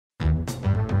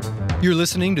You're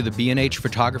listening to the B&H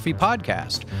Photography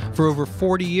Podcast. For over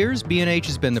 40 years, B&H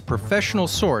has been the professional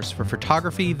source for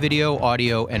photography, video,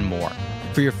 audio, and more.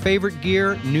 For your favorite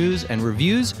gear, news, and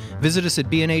reviews, visit us at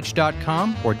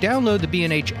bnh.com or download the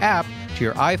B&H app to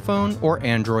your iPhone or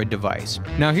Android device.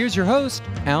 Now here's your host,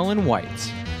 Alan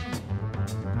Weitz.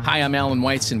 Hi, I'm Alan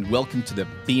Weitz, and welcome to the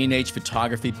B&H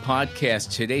Photography Podcast.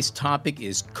 Today's topic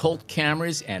is cult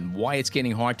cameras and why it's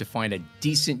getting hard to find a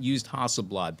decent used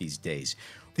Hasselblad these days.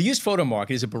 The used photo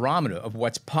market is a barometer of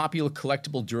what's popular,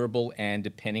 collectible, durable, and,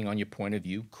 depending on your point of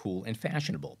view, cool and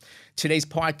fashionable. Today's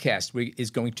podcast is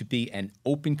going to be an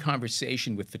open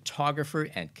conversation with photographer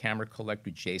and camera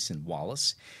collector Jason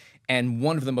Wallace, and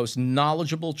one of the most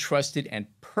knowledgeable, trusted, and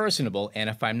personable, and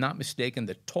if I'm not mistaken,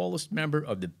 the tallest member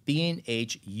of the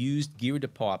B&H Used Gear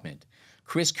Department,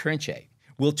 Koentje.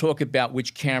 We'll talk about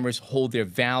which cameras hold their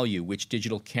value, which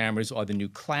digital cameras are the new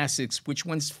classics, which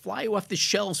ones fly off the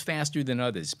shelves faster than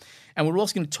others. And we're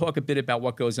also going to talk a bit about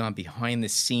what goes on behind the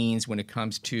scenes when it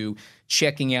comes to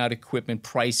checking out equipment,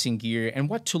 pricing gear, and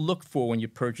what to look for when you're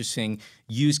purchasing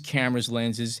used cameras,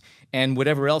 lenses, and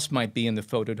whatever else might be in the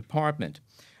photo department.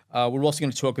 We're also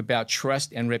going to talk about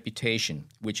trust and reputation,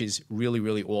 which is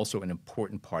really also an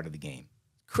important part of the game.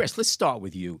 Chris, let's start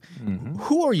with you. Mm-hmm.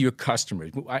 Who are your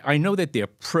customers? I know that they're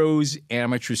pros,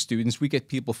 amateur students. We get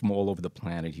people from all over the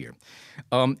planet here.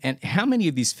 And how many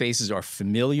of these faces are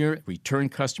familiar, return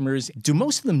customers? Do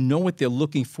most of them know what they're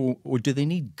looking for, or do they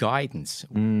need guidance?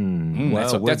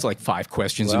 That's like 5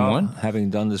 questions in one.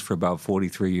 Having done this for about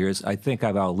 43 years, I think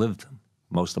I've outlived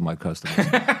most of my customers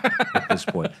at this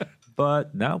point.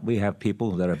 But now we have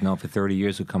people that I've known for 30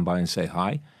 years who come by and say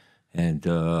hi. And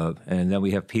then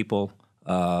we have people...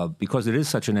 because it is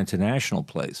such an international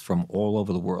place from all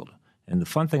over the world. And the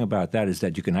fun thing about that is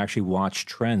that you can actually watch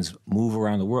trends move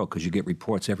around the world because you get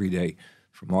reports every day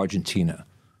from Argentina,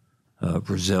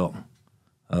 Brazil,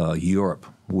 Europe,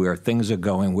 where things are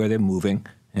going, where they're moving,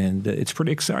 and it's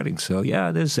pretty exciting. So, yeah,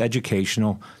 it is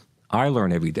educational. I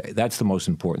learn every day. That's the most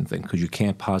important thing because you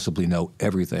can't possibly know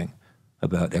everything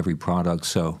about every product.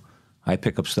 So I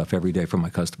pick up stuff every day from my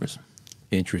customers.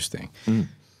 Interesting.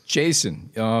 Jason,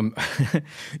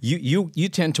 you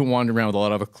tend to wander around with a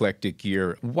lot of eclectic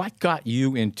gear. What got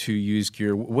you into used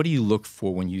gear? What do you look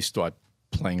for when you start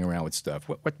playing around with stuff?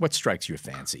 What strikes your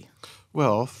fancy?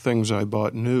 Well, things I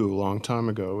bought new a long time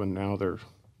ago, and now they're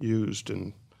used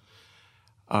in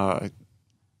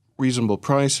reasonable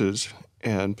prices,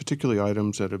 and particularly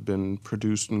items that have been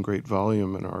produced in great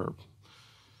volume and are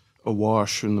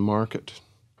awash in the market.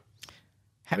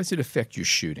 How does it affect your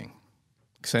shooting?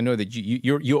 Because I know that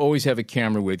you always have a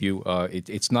camera with you.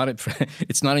 It's not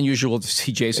unusual to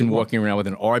see Jason walking around with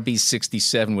an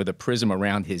RB67 with a prism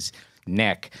around his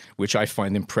neck, which I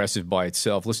find impressive by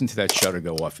itself. Listen to that shutter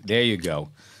go off. There you go.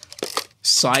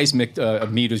 Seismic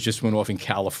meters just went off in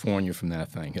California from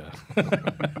that thing.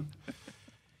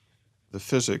 The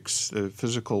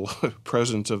physical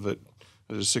presence of it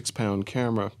as a 6-pound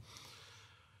camera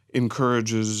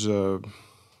encourages a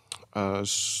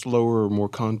slower, more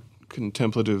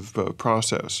contemplative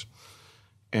process,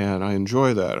 and I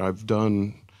enjoy that. I've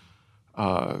done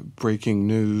breaking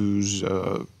news,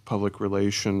 public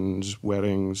relations,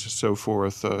 weddings, so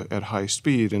forth at high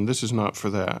speed, and this is not for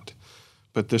that.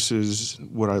 But this is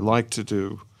what I like to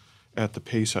do at the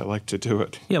pace I like to do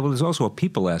it. Yeah, well, there's also a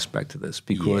people aspect to this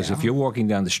because if you're walking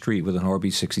down the street with an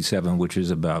RB67, which is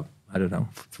about,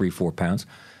 3-4 pounds,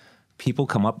 people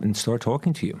come up and start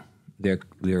talking to you.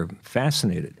 They're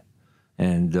fascinated.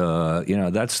 And,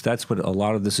 that's what a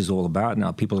lot of this is all about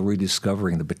now. People are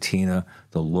rediscovering the patina,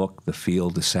 the look, the feel,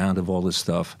 the sound of all this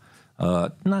stuff.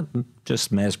 Not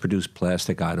just mass-produced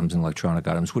plastic items and electronic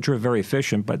items, which are very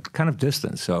efficient, but kind of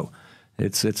distant. So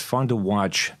it's fun to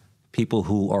watch people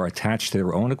who are attached to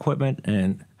their own equipment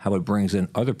and how it brings in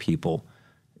other people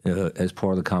as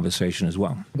part of the conversation as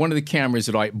well. One of the cameras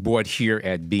that I bought here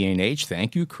at B&H,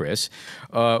 thank you, Chris,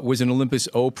 was an Olympus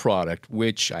O product,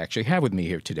 which I actually have with me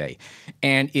here today.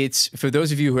 And it's, for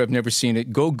those of you who have never seen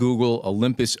it, go Google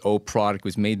Olympus O product. It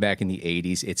was made back in the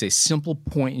 80s. It's a simple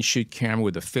point-and-shoot camera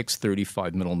with a fixed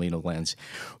 35mm lens.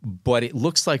 But it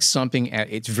looks like something,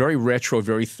 it's very retro,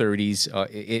 very 30s.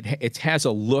 It has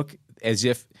a look as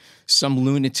if some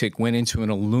lunatic went into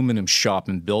an aluminum shop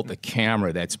and built a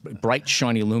camera that's bright,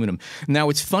 shiny aluminum. Now,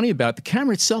 what's funny about the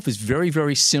camera itself is very,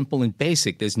 very simple and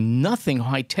basic. There's nothing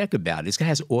high-tech about it. It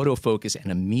has autofocus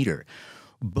and a meter.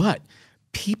 But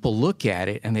people look at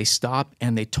it and they stop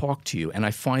and they talk to you. And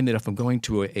I find that if I'm going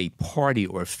to a party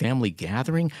or a family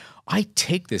gathering, I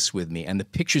take this with me. And the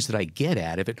pictures that I get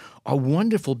out of it are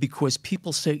wonderful because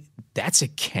people say, that's a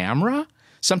camera?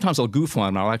 Sometimes I'll goof on it,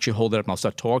 and I'll actually hold it up and I'll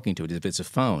start talking to it if it's a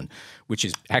phone, which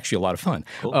is actually a lot of fun.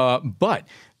 Cool. But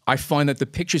I find that the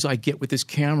pictures I get with this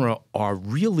camera are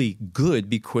really good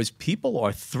because people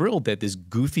are thrilled that this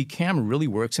goofy camera really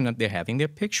works and that they're having their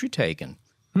picture taken.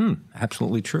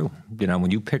 Absolutely true. You know,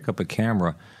 when you pick up a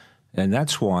camera, and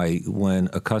that's why when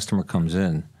a customer comes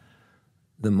in,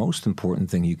 the most important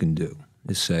thing you can do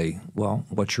is say, well,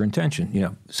 what's your intention? You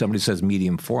know, somebody says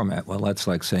medium format. Well, that's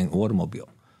like saying automobile.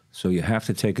 So you have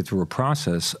to take it through a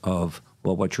process of,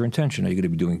 well, what's your intention? Are you going to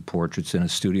be doing portraits in a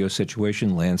studio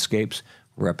situation, landscapes,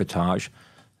 reportage?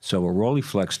 So a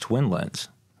Rolleiflex twin lens,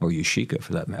 or Yashica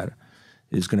for that matter,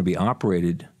 is going to be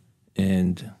operated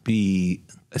and be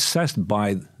assessed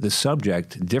by the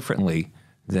subject differently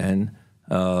than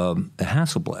a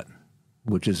Hasselblad,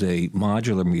 which is a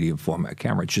modular medium format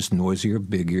camera. It's just noisier,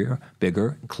 bigger,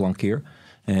 clunkier,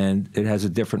 and it has a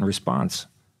different response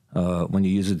when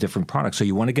you use a different product. So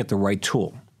you want to get the right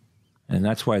tool, and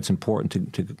that's why it's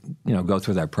important to go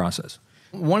through that process.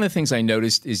 One of the things I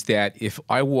noticed is that if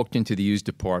I walked into the used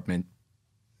department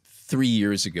 3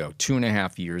 years ago,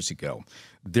 2.5 years ago,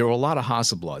 there were a lot of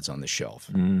Hasselblads on the shelf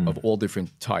of all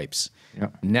different types. Yeah.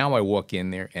 Now I walk in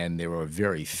there and there are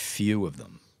very few of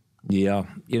them. Yeah,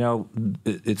 you know,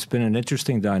 it's been an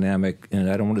interesting dynamic, and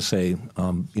I don't want to say,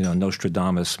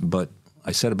 Nostradamus, but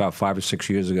I said about 5 or 6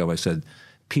 years ago, I said,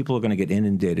 people are going to get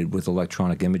inundated with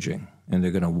electronic imaging, and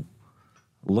they're going to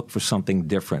look for something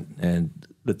different, and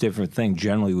the different thing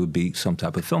generally would be some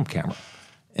type of film camera.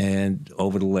 And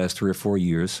over the last 3 or 4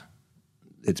 years,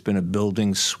 it's been a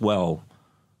building swell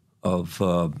of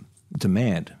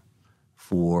demand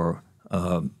for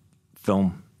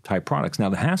film-type products. Now,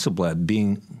 the Hasselblad,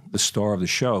 being the star of the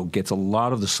show, gets a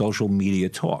lot of the social media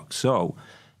talk. So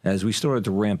as we started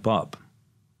to ramp up,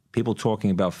 people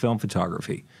talking about film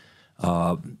photography,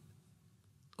 a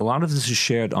lot of this is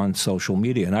shared on social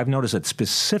media. And I've noticed that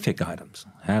specific items,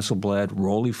 Hasselblad,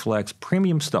 Rolleiflex,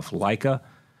 premium stuff, Leica,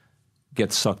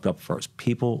 gets sucked up first.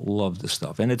 People love this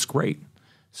stuff, and it's great.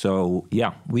 So,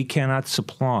 yeah, we cannot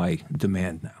supply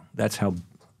demand now. That's how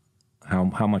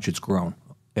much it's grown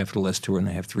after the last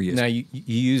 2.5, 3 years. Now, you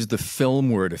used the film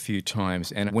word a few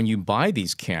times, and when you buy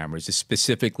these cameras,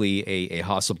 specifically a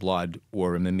Hasselblad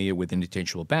or a Mamiya with an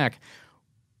intentional back,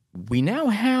 we now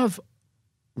have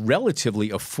relatively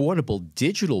affordable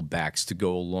digital backs to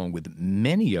go along with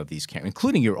many of these cameras,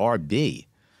 including your RB.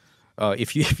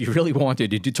 If you really wanted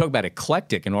to talk about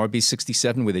eclectic, an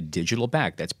RB67 with a digital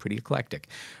back, that's pretty eclectic.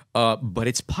 But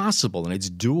it's possible and it's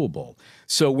doable.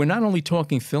 So we're not only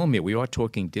talking film here, we are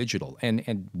talking digital.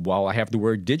 And while I have the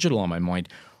word digital on my mind,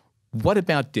 what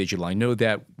about digital? I know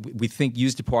that we think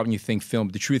used department, you think film.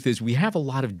 But the truth is we have a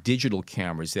lot of digital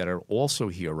cameras that are also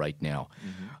here right now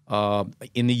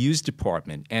in the used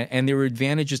department. And there are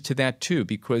advantages to that too,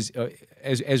 because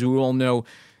as we all know,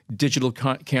 digital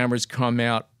cameras come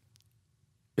out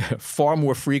far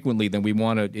more frequently than we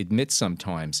want to admit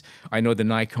sometimes. I know the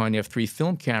Nikon F3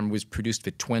 film camera was produced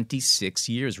for 26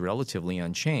 years, relatively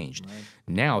unchanged. Right.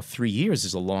 Now, 3 years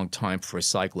is a long time for a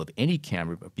cycle of any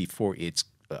camera before it's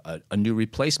a new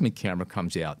replacement camera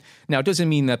comes out. Now, it doesn't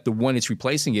mean that the one it's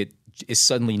replacing it is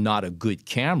suddenly not a good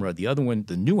camera. The other one,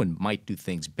 the new one, might do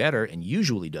things better and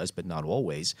usually does, but not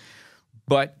always.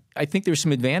 But I think there's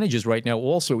some advantages right now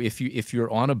also if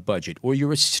you're on a budget or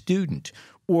you're a student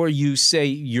or you say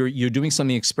you're doing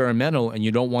something experimental and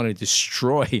you don't want to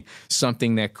destroy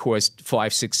something that cost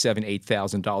 $5,000, $6,000, $7,000,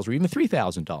 $8,000 or even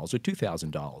 $3,000 or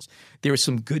 $2,000. There are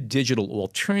some good digital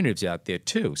alternatives out there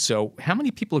too. So how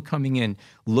many people are coming in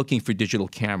looking for digital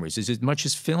cameras? Is it as much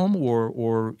as film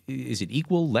or is it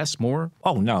equal, less, more?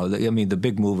 Oh, no. I mean, the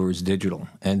big mover is digital.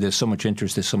 And there's so much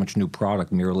interest. There's so much new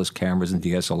product, mirrorless cameras and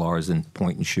DSLRs and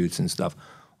point and shoots and stuff.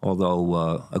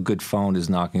 Although a good phone is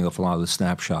knocking off a lot of the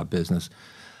snapshot business.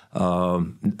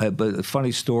 But a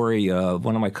funny story,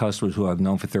 one of my customers who I've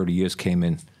known for 30 years came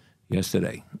in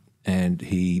yesterday, and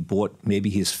he bought maybe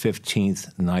his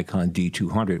 15th Nikon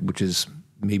D200, which is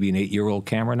maybe an 8-year-old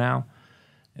camera now,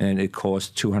 and it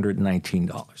cost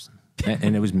 $219.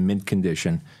 And it was mint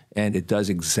condition, and it does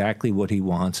exactly what he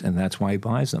wants, and that's why he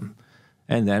buys them.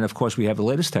 And then, of course, we have the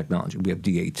latest technology. We have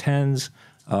DA10s.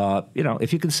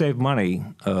 If you can save money,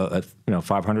 $500,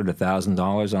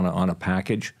 $1,000 on a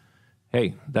package,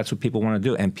 hey, that's what people want to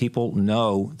do. And people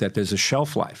know that there's a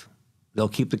shelf life. They'll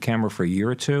keep the camera for a year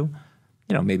or two,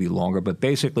 maybe longer. But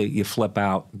basically, you flip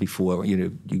out before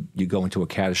you go into a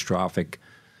catastrophic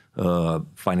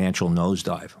financial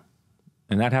nosedive.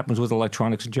 And that happens with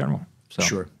electronics in general. So,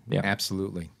 sure. Yeah.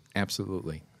 Absolutely.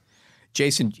 Absolutely.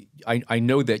 Jason, I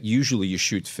know that usually you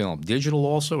shoot film. Digital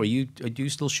also? Are you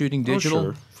still shooting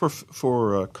digital? Oh, sure.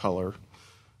 For color.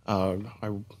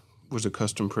 I was a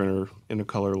custom printer in a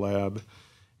color lab,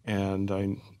 and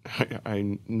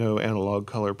I know analog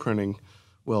color printing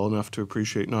well enough to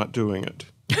appreciate not doing it.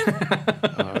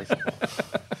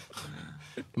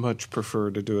 Much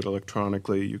prefer to do it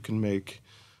electronically. You can make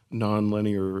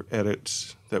non-linear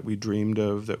edits that we dreamed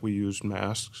of, that we used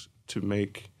masks to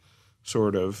make,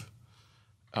 sort of,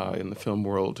 in the film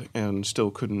world, and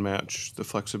still couldn't match the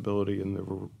flexibility and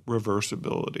the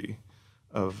reversibility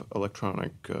of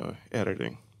electronic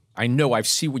editing. I know I've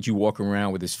seen what you walk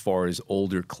around with as far as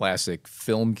older classic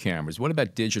film cameras. What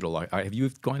about digital? Have you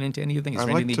gone into any of things? Is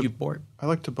there anything that you've bought? I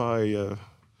like to buy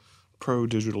pro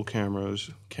digital cameras,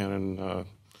 Canon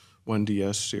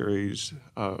 1DS series,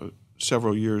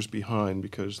 several years behind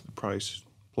because the price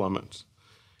plummets.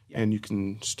 Yeah. And you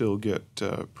can still get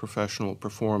professional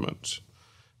performance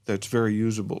that's very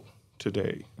usable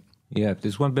today. Yeah,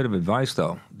 there's one bit of advice,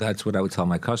 though. That's what I would tell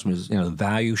my customers.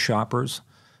 Value shoppers,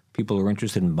 people who are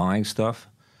interested in buying stuff.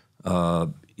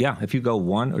 If you go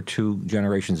 1 or 2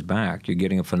 generations back, you're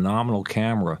getting a phenomenal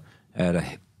camera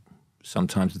at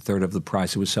sometimes a third of the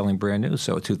price it was selling brand new.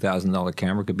 So a $2,000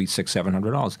 camera could be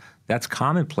 $600-700. That's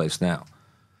commonplace now.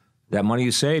 That money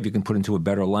you save, you can put into a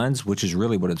better lens, which is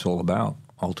really what it's all about.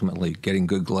 Ultimately, getting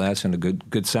good glass and a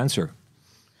good sensor.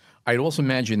 I'd also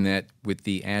imagine that with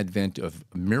the advent of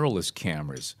mirrorless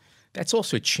cameras, that's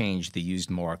also changed the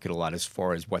used market a lot as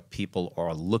far as what people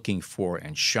are looking for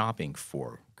and shopping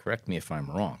for. Correct me if I'm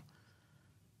wrong.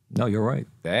 No, you're right.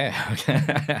 But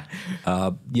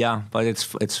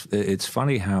it's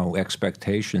funny how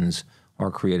expectations are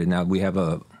created. Now we have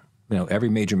every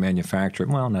major manufacturer.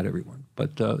 Well, not everyone,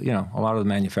 but a lot of the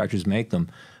manufacturers make them.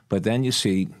 But then you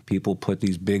see people put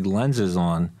these big lenses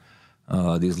on.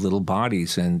 These little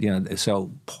bodies, and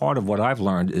so part of what I've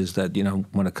learned is that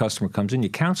when a customer comes in, you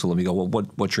counsel them. You go, well,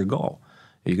 what's your goal?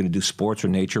 Are you going to do sports or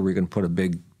nature? We're going to put a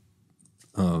big,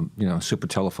 super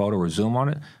telephoto or zoom on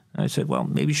it. And I said, well,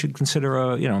 maybe you should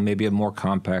consider maybe a more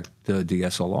compact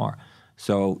DSLR.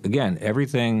 So again,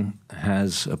 everything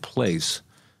has a place,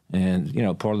 and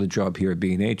part of the job here at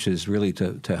B&H is really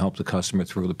to help the customer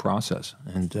through the process.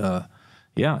 And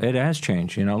yeah, it has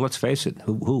changed. Let's face it.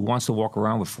 Who wants to walk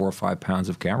around with 4 or 5 pounds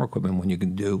of camera equipment when you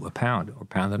can do a pound or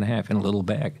pound and a half in a little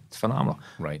bag? It's phenomenal.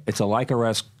 Right. It's a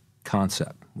Leica-esque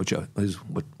concept, which is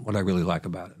what I really like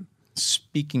about it.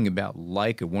 Speaking about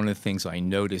Leica, one of the things I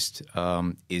noticed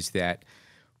is that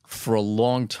for a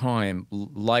long time,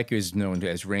 Leica is known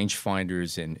as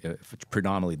rangefinders and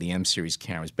predominantly the M-series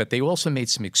cameras, but they also made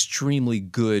some extremely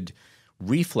good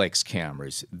reflex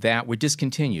cameras that were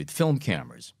discontinued, film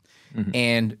cameras. Mm-hmm.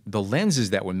 And the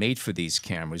lenses that were made for these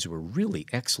cameras were really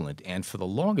excellent. And for the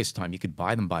longest time, you could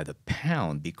buy them by the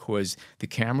pound because the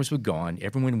cameras were gone.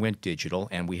 Everyone went digital.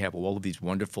 And we have all of these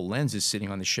wonderful lenses sitting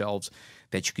on the shelves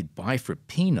that you could buy for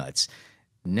peanuts.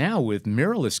 Now with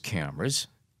mirrorless cameras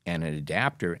and an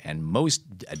adapter, and most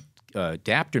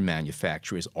adapter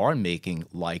manufacturers are making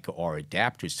Leica R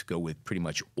adapters to go with pretty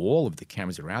much all of the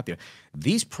cameras that are out there.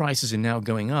 These prices are now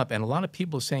going up. And a lot of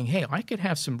people are saying, hey, I could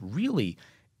have some really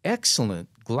excellent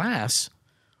glass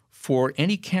for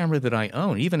any camera that I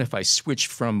own. Even if I switch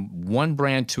from one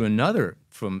brand to another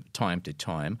from time to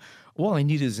time, all I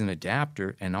need is an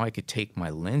adapter, and now I could take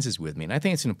my lenses with me. And I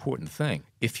think it's an important thing.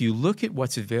 If you look at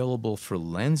what's available for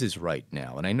lenses right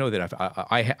now, and I know that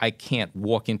I can't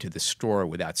walk into the store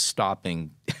without stopping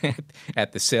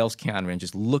at the sales counter and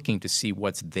just looking to see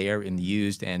what's there in the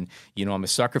used. And, I'm a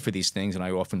sucker for these things, and I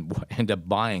often end up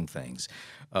buying things.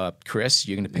 Chris,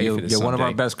 you're going to pay for this You're someday. One of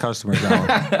our best customers,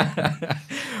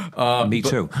 Alan. Me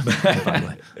too.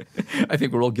 I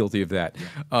think we're all guilty of that.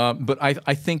 Yeah. But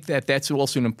I think that that's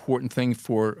also an important thing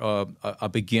for a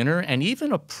beginner and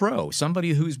even a pro,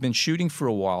 somebody who's been shooting for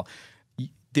a while.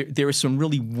 There are some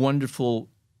really wonderful,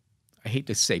 I hate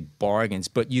to say bargains,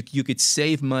 but you could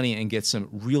save money and get some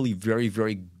really very,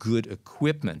 very good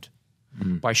equipment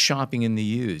by shopping in the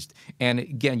used. And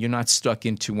again, you're not stuck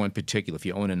into one particular. If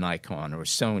you own a Nikon or a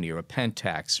Sony or a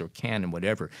Pentax or Canon,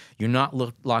 whatever, you're not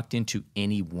locked into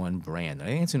any one brand. I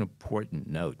think it's an important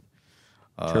note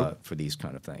for these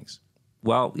kind of things.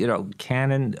 Well,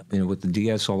 Canon, with the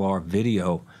DSLR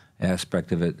video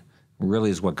aspect of it,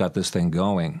 really is what got this thing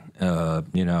going,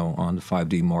 on the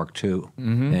 5D Mark II.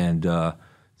 Mm-hmm. And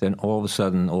then all of a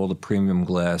sudden, all the premium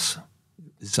glass,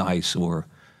 Zeiss or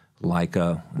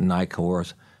Leica,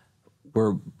 Nikors,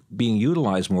 were being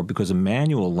utilized more because a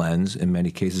manual lens, in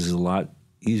many cases, is a lot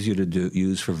easier to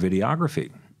use for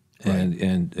videography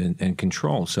and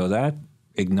control. So that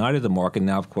ignited the market.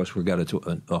 Now, of course, we've got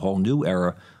a whole new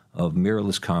era of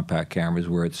mirrorless compact cameras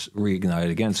where it's reignited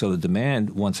again. So the demand,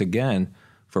 once again,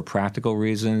 for practical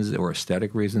reasons or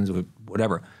aesthetic reasons or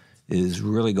whatever, is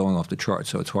really going off the chart.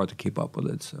 So it's hard to keep up with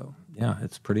it. So yeah,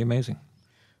 it's pretty amazing.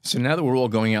 So now that we're all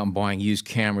going out and buying used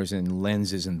cameras and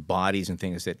lenses and bodies and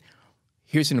things, that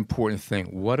here's an important thing.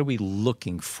 What are we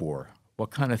looking for? What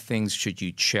kind of things should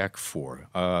you check for?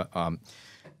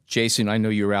 Jason, I know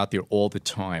you're out there all the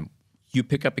time. You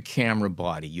pick up a camera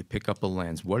body, you pick up a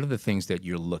lens. What are the things that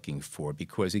you're looking for?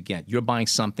 Because, again, you're buying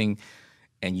something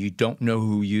and you don't know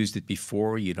who used it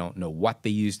before. You don't know what they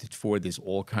used it for. There's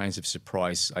all kinds of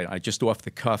surprise. I just off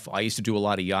the cuff, I used to do a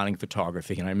lot of yachting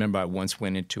photography, and I remember I once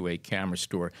went into a camera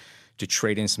store to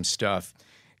trade in some stuff,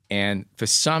 and for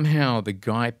somehow the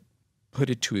guy put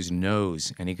it to his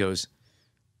nose, and he goes,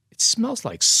 "It smells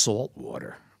like salt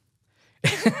water."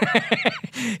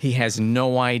 He has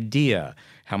no idea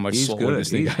how much salt water this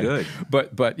thing got.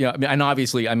 But yeah, I mean, and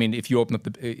obviously, I mean, if you open up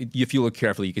if you look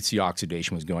carefully, you could see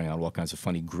oxidation was going on, all kinds of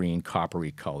funny green,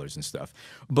 coppery colors and stuff.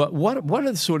 But what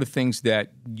are the sort of things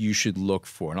that you should look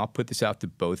for? And I'll put this out to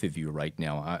both of you right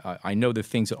now. I know the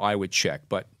things that I would check,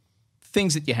 but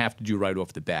things that you have to do right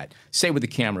off the bat. Say with the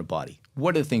camera body,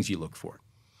 what are the things you look for?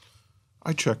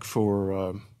 I check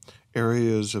for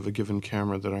areas of a given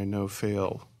camera that I know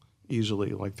fail easily,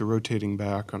 like the rotating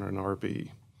back on an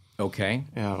RB. Okay.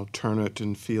 And I'll turn it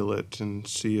and feel it and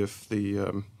see if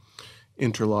the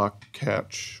interlock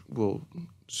catch will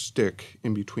stick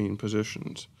in between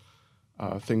positions.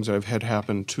 Things I've had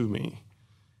happen to me.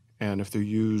 And if they're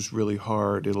used really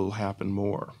hard, it'll happen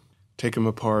more. Take them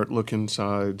apart, look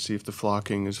inside, see if the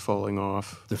flocking is falling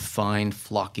off. The fine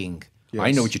flocking. Yes.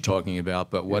 I know what you're talking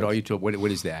about, but what are you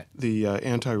what is that? The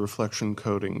anti-reflection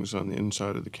coatings on the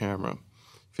inside of the camera.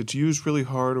 If it's used really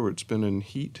hard or it's been in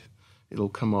heat, it'll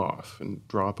come off and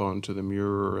drop onto the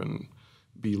mirror and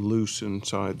be loose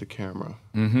inside the camera.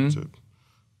 Mm-hmm. It's a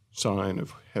sign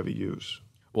of heavy use.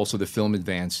 Also, the film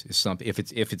advance is something. If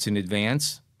it's in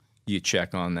advance, you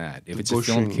check on that. If it's a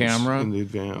film camera, in the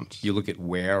advance, you look at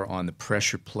wear on the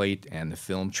pressure plate and the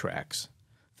film tracks,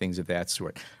 things of that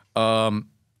sort.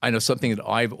 I know something that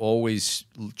I've always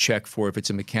checked for if it's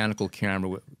a mechanical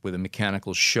camera with a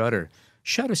mechanical shutter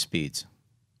speeds.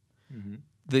 Mm-hmm.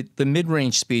 The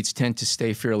mid-range speeds tend to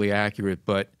stay fairly accurate,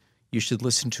 but you should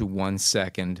listen to 1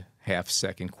 second, half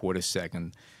second, quarter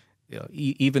second.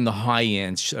 Even the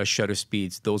high-end shutter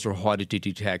speeds, those are harder to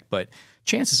detect. But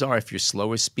chances are, if your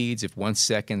slower speeds, if 1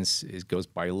 second goes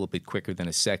by a little bit quicker than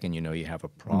a second, you have a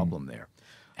problem there.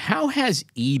 How has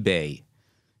eBay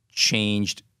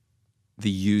changed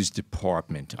the used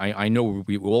department? I know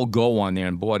we all go on there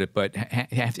and bought it, but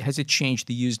has it changed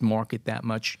the used market that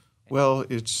much? Well,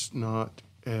 it's not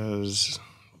as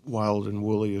wild and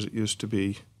woolly as it used to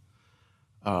be.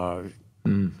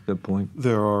 Good point.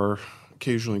 There are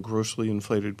occasionally grossly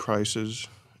inflated prices,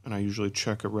 and I usually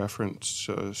check a reference,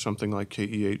 something like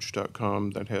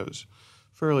KEH.com, that has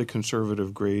fairly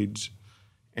conservative grades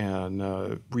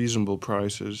and reasonable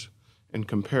prices, and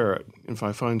compare it. If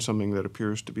I find something that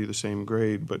appears to be the same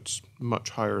grade but much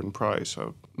higher in price,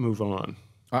 I'll move on.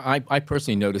 I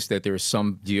personally noticed that there are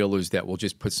some dealers that will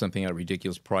just put something at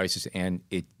ridiculous prices, and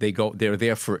they're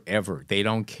there forever. They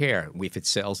don't care. If it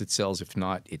sells, it sells. If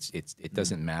not, it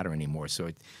doesn't matter anymore.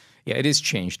 So it has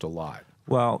changed a lot.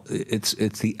 Well, it's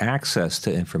the access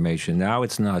to information. Now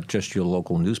it's not just your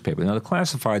local newspaper. Now the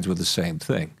classifieds were the same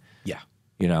thing. Yeah.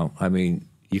 I mean,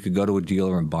 you could go to a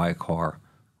dealer and buy a car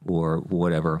or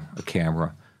whatever, a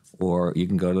camera, or you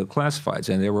can go to the classifieds,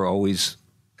 and there were always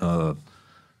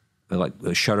like a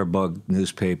Shutterbug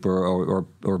newspaper, or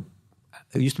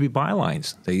it used to be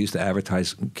bylines. They used to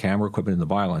advertise camera equipment in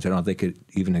the bylines. I don't think it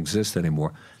even exists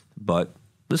anymore. But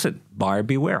listen, buyer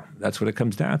beware. That's what it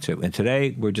comes down to. And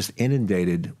today we're just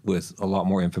inundated with a lot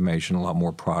more information, a lot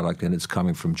more product, and it's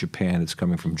coming from Japan, it's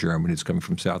coming from Germany, it's coming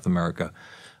from South America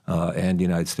and the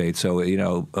United States. So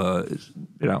it's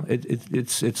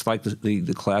like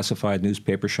the classified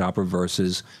newspaper shopper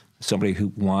versus somebody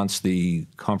who wants the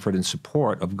comfort and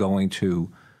support of going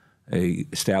to a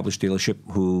established dealership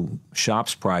who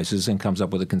shops prices and comes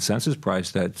up with a consensus price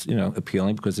that's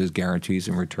appealing because there's guarantees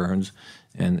and returns,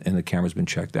 and the camera's been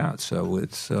checked out. So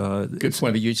it's good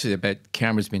point. But you said that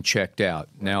camera's been checked out.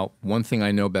 Now, one thing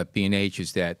I know about B&H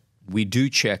is that we do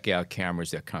check out cameras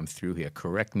that come through here.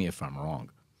 Correct me if I'm wrong.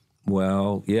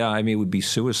 Well, yeah, I mean, it would be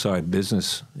suicide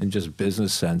business in just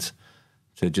business sense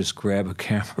to just grab a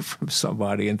camera from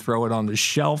somebody and throw it on the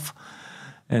shelf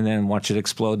and then watch it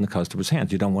explode in the customer's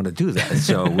hands. You don't want to do that.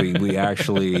 So we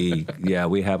actually,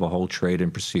 we have a whole trade-in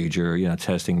procedure,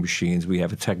 testing machines. We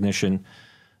have a technician,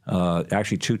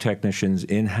 actually 2 technicians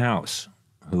in-house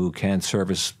who can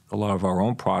service a lot of our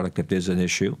own product if there's an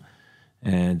issue.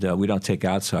 And we don't take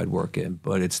outside work in,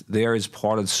 but it's there as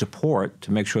part of the support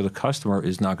to make sure the customer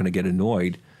is not going to get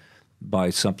annoyed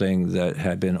by something that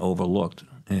had been overlooked.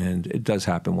 And it does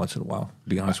happen once in a while, to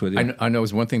be honest with you. I know it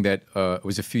was one thing that it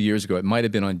was a few years ago. It might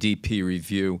have been on DP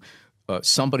Review.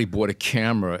 Somebody bought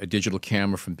a digital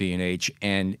camera from B&H,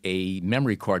 and a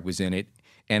memory card was in it.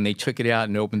 And they took it out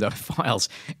and opened up files,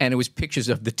 and it was pictures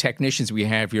of the technicians we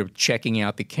have here checking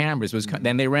out the cameras.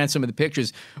 Then they ran some of the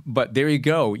pictures, but there you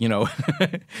go.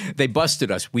 They busted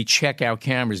us. We check our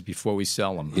cameras before we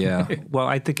sell them. Yeah. Well,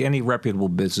 I think any reputable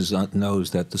business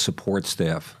knows that the support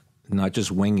staff, not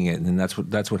just winging it, and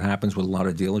that's what happens with a lot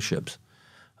of dealerships,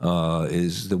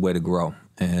 is the way to grow.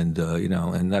 And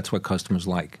and that's what customers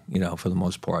like, for the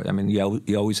most part. I mean,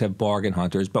 you always have bargain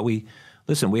hunters, but we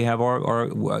have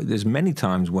our there's many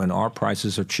times when our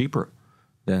prices are cheaper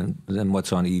than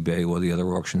what's on eBay or the other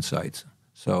auction sites.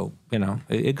 So,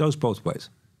 it goes both ways.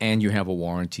 And you have a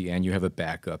warranty, and you have a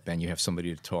backup, and you have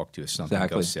somebody to talk to if something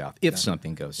goes south. If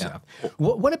something goes south.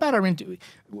 What about our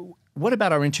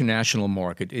international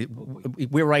market?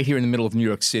 We're right here in the middle of New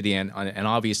York City, and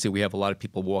obviously we have a lot of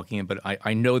people walking in. But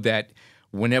I know that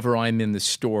whenever I'm in the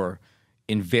store,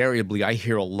 invariably I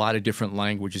hear a lot of different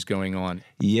languages going on.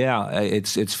 Yeah,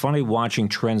 it's funny watching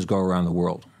trends go around the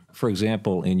world. For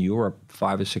example, in Europe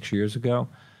 5 or 6 years ago,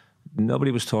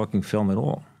 nobody was talking film at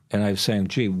all. And I was saying,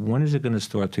 gee, when is it going to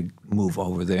start to move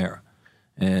over there?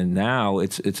 And now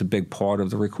it's a big part of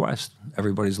the request.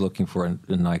 Everybody's looking for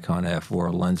a Nikon F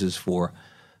or lenses for.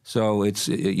 So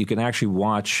you can actually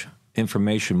watch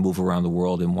information move around the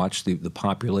world and watch the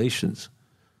populations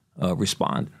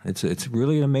respond. It's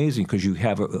really amazing because you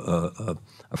have a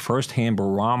first-hand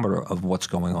barometer of what's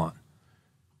going on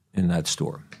in that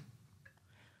store.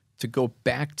 To go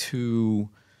back to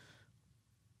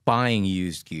buying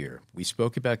used gear, we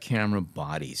spoke about camera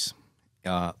bodies,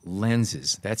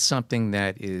 lenses. That's something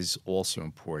that is also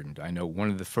important. I know one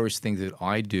of the first things that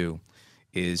I do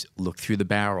is look through the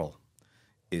barrel.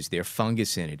 Is there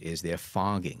fungus in it? Is there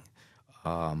fogging?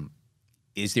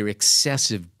 Is there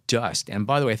excessive dust? And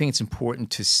by the way, I think it's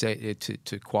important to say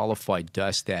to qualify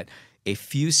dust that a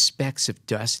few specks of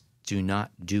dust do not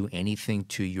do anything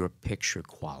to your picture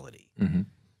quality. Mm-hmm.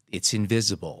 It's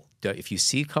invisible. If you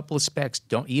see a couple of specks,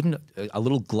 don't even a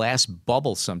little glass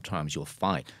bubble sometimes you'll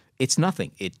find. It's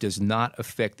nothing. It does not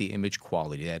affect the image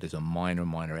quality. That is a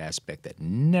minor aspect that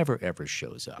never, ever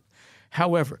shows up.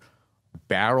 However,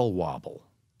 barrel wobble,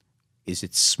 is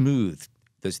it smooth?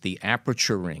 Does the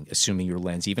aperture ring, assuming your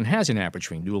lens even has an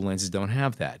aperture ring, newer lenses don't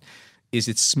have that. Is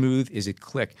it smooth? Is it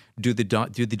click? Do the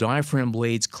diaphragm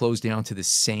blades close down to the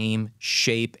same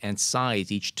shape and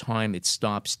size each time it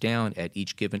stops down at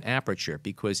each given aperture?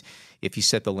 Because if you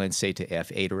set the lens, say, to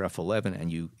f8 or f11 and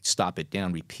you stop it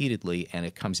down repeatedly and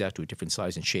it comes out to a different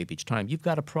size and shape each time, you've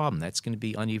got a problem. That's going to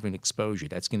be uneven exposure.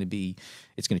 It's going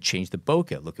to change the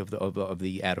bokeh look of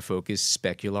the out of focus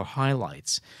specular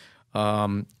highlights.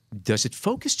 Does it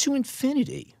focus to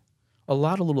infinity? A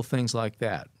lot of little things like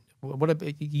that. What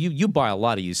about, you buy a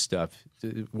lot of used stuff.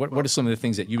 What are some of the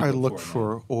things that you look for? I look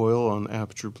for oil on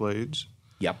aperture blades.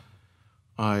 Yep.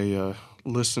 I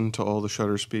listen to all the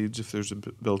shutter speeds if there's a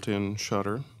built-in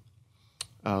shutter.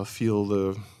 I'll feel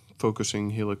the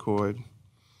focusing helicoid.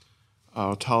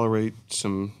 I'll tolerate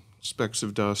some specks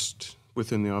of dust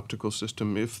within the optical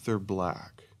system if they're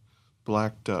black.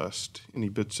 Black dust, any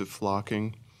bits of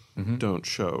flocking don't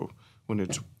show. When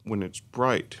it's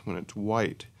bright, when it's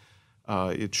white,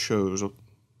 it shows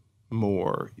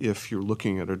more if you're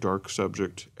looking at a dark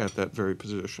subject at that very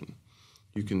position.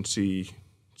 You can see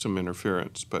some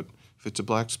interference, but if it's a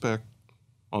black speck,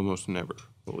 almost never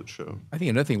will it show. I think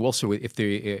another thing also, if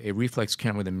there's a reflex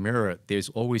camera with a mirror, there's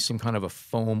always some kind of a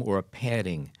foam or a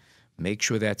padding. Make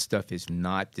sure that stuff is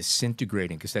not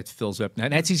disintegrating because that fills up. Now,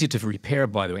 that's easy to repair,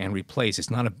 by the way, and replace. It's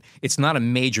not a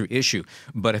major issue,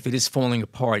 but if it is falling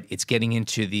apart, it's getting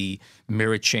into the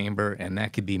mirror chamber, and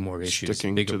that could be more issues,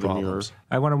 sticking bigger to the problems. mirror.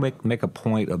 I want to make a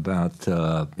point about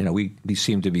we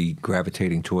seem to be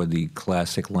gravitating toward the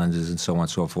classic lenses and so on and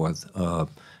so forth,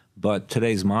 but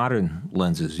today's modern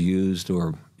lenses, used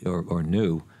or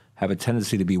new, have a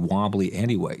tendency to be wobbly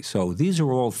anyway. So these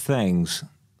are all things.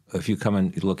 If you come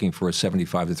in looking for a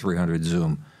 75 to 300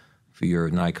 zoom for your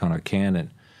Nikon or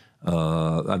Canon,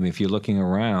 if you're looking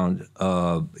around,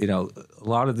 a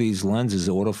lot of these lenses,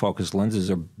 autofocus lenses,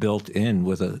 are built in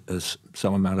with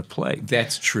some amount of play.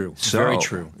 That's true. Very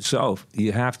true. So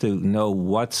you have to know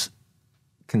what's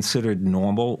considered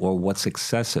normal or what's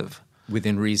excessive.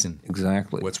 Within reason.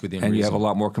 Exactly. What's within and reason. You have a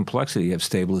lot more complexity. You have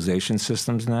stabilization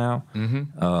systems now.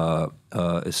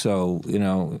 Mm-hmm. So,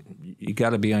 you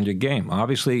got to be on your game.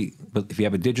 Obviously, but if you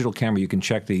have a digital camera, you can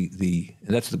check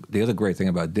that's the other great thing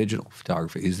about digital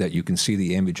photography is that you can see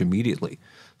the image immediately.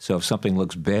 So if something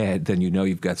looks bad, then you know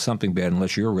you've got something bad,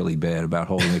 unless you're really bad about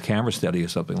holding the camera steady or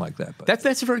something like that. But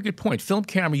that's a very good point. Film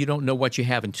camera, you don't know what you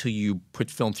have until you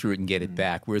put film through it and get it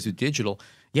back. Whereas with digital,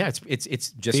 yeah, it's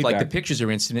just feedback. like the pictures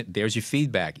are instant. There's your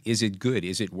feedback. Is it good?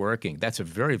 Is it working? That's a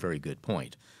very, very good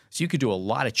point. So you could do a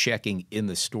lot of checking in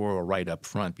the store or right up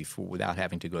front without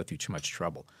having to go through too much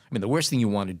trouble. I mean, the worst thing you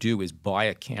want to do is buy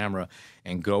a camera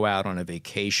and go out on a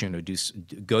vacation or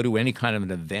go to any kind of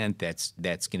an event that's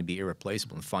going to be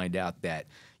irreplaceable and find out that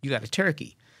you got a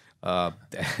turkey.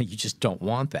 You just don't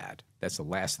want that. That's the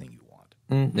last thing you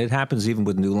want. It happens even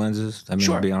with new lenses. I mean,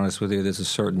 Sure. to be honest with you, there's a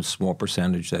certain small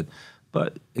percentage that.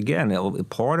 But again,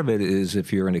 part of it is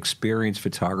if you're an experienced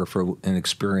photographer and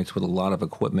experienced with a lot of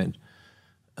equipment.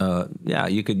 Yeah,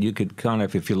 you could kind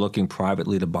of, if you're looking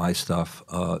privately to buy stuff,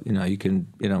 you can,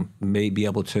 may be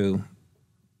able to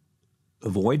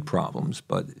avoid problems.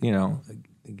 But,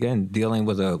 again, dealing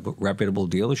with a reputable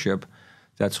dealership,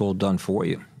 that's all done for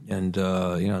you. And,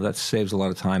 that saves a lot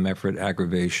of time, effort,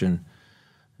 aggravation,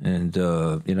 and,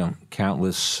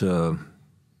 countless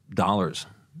dollars.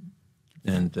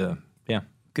 And, yeah.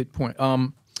 Good point.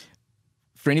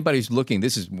 For anybody who's looking,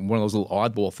 this is one of those little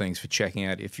oddball things for checking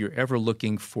out. If you're ever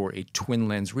looking for a twin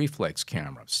lens reflex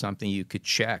camera, something you could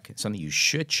check, something you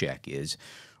should check is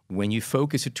when you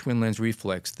focus a twin lens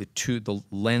reflex, the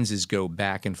lenses go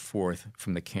back and forth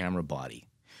from the camera body.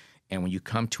 And when you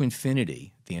come to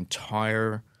infinity, the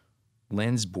entire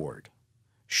lens board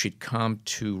should come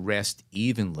to rest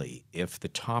evenly if the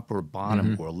top or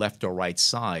bottom or left or right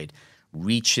side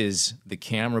reaches the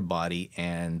camera body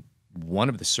and one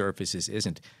of the surfaces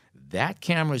isn't. That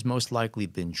camera has most likely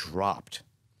been dropped,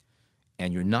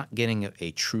 and you're not getting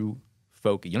a true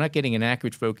focus. You're not getting an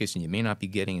accurate focus, and you may not be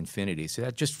getting infinity. So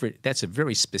that's a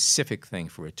very specific thing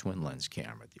for a twin lens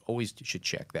camera. You always should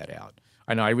check that out.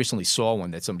 I know I recently saw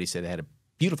one that somebody said they had a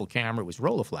beautiful camera. It was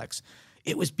Rolleiflex.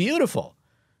 It was beautiful.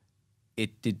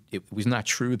 It was not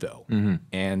true though,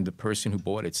 and the person who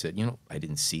bought it said, I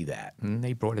didn't see that, and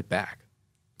they brought it back.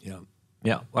 Yeah.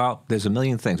 Yeah, well, there's a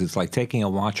million things. It's like taking a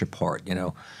watch apart,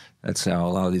 That's how a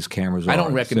lot of these cameras are. I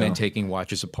don't recommend taking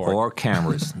watches apart. Or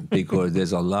cameras, because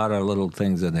there's a lot of little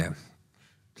things in there.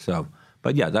 So,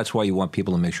 but yeah, that's why you want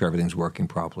people to make sure everything's working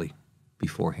properly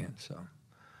beforehand. So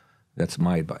that's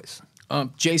my advice.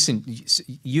 Jason,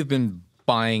 you've been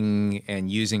buying and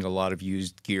using a lot of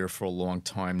used gear for a long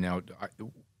time now.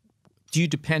 Do you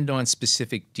depend on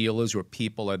specific dealers or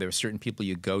people? Are there certain people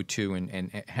you go to,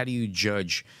 and how do you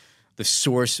judge the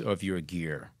source of your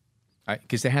gear?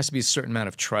 Because there has to be a certain amount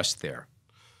of trust there.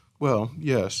 Well,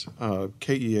 yes.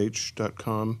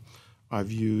 KEH.com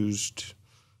I've used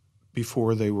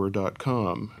before they were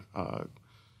 .com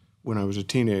when I was a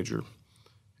teenager,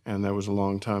 and that was a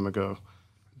long time ago.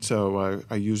 So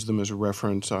I use them as a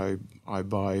reference. I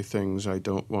buy things I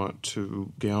don't want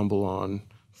to gamble on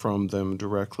from them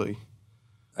directly.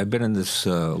 I've been in this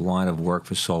line of work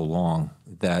for so long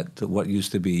that what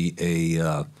used to be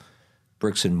a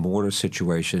bricks and mortar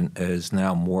situation is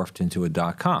now morphed into a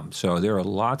 .com. So there are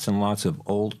lots and lots of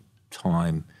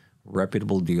old-time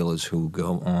reputable dealers who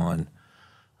go on,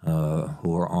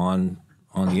 who are on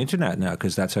the internet now,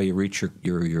 because that's how you reach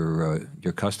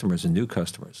your customers and new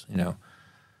customers.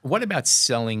 What about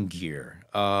selling gear?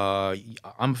 I'm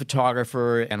a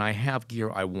photographer, and I have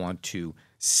gear I want to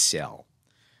sell.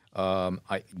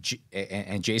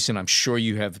 And Jason, I'm sure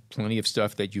you have plenty of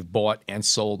stuff that you've bought and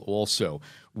sold also.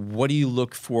 What do you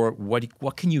look for?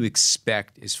 What can you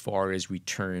expect as far as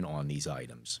return on these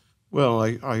items? Well,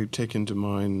 I take into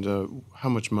mind how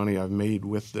much money I've made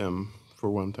with them, for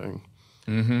one thing,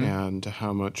 and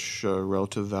how much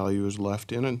relative value is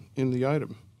left in the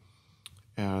item.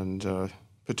 And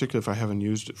particularly if I haven't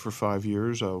used it for 5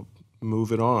 years, I'll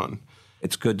move it on.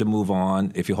 It's good to move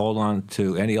on. If you hold on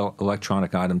to any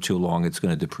electronic item too long, it's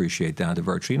going to depreciate down to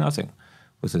virtually nothing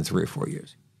within 3 or 4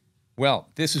 years. Well,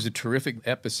 this was a terrific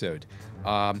episode.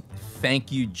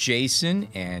 Thank you, Jason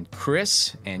and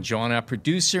Chris and John, our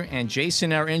producer, and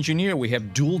Jason, our engineer. We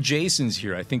have dual Jasons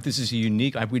here. I think this is a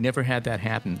unique. We never had that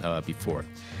happen before.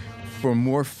 For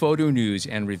more photo news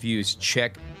and reviews,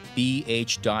 check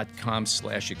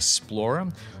bh.com/explorer.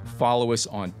 Follow us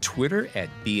on Twitter at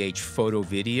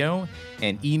bhphotovideo,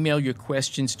 and email your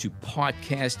questions to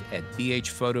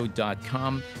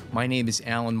podcast@bhphoto.com. My name is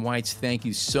Alan Weitz. Thank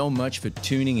you so much for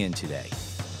tuning in today.